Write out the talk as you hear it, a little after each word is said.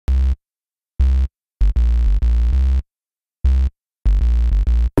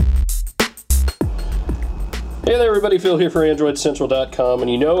Hey there everybody, Phil here for AndroidCentral.com, and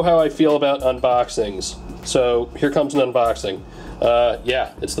you know how I feel about unboxings. So here comes an unboxing.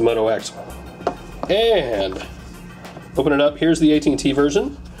 Yeah, it's the Moto X. And open it up, here's the AT&T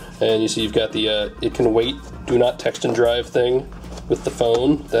version. And you see you've got the it can wait, do not text and drive thing with the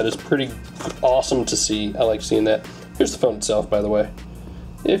phone. That is pretty awesome to see. I like seeing that. Here's the phone itself, by the way.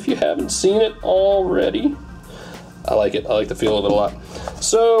 If you haven't seen it already, I like it. I like the feel of it a lot.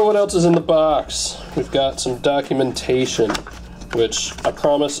 So what else is in the box? We've got some documentation, which I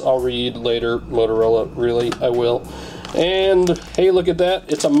promise I'll read later. Motorola, really, I will. And hey, look at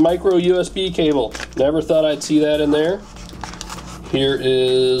that. It's a MicroUSB cable. Never thought I'd see that in there. Here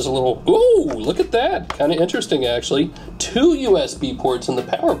is a little, ooh, look at that. Kind of interesting, actually. 2 USB ports in the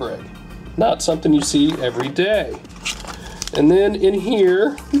power brick. Not something you see every day. And then in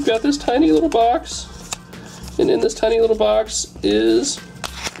here, we've got this tiny little box. And in this tiny little box is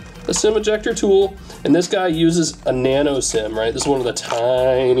a SIM ejector tool. And this guy uses a nano SIM, right? This is one of the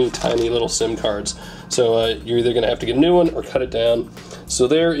tiny, tiny little SIM cards. So you're either gonna have to get a new one or cut it down. So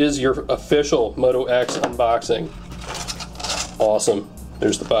there is your official Moto X unboxing. Awesome.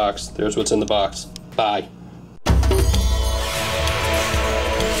 There's the box. There's what's in the box. Bye.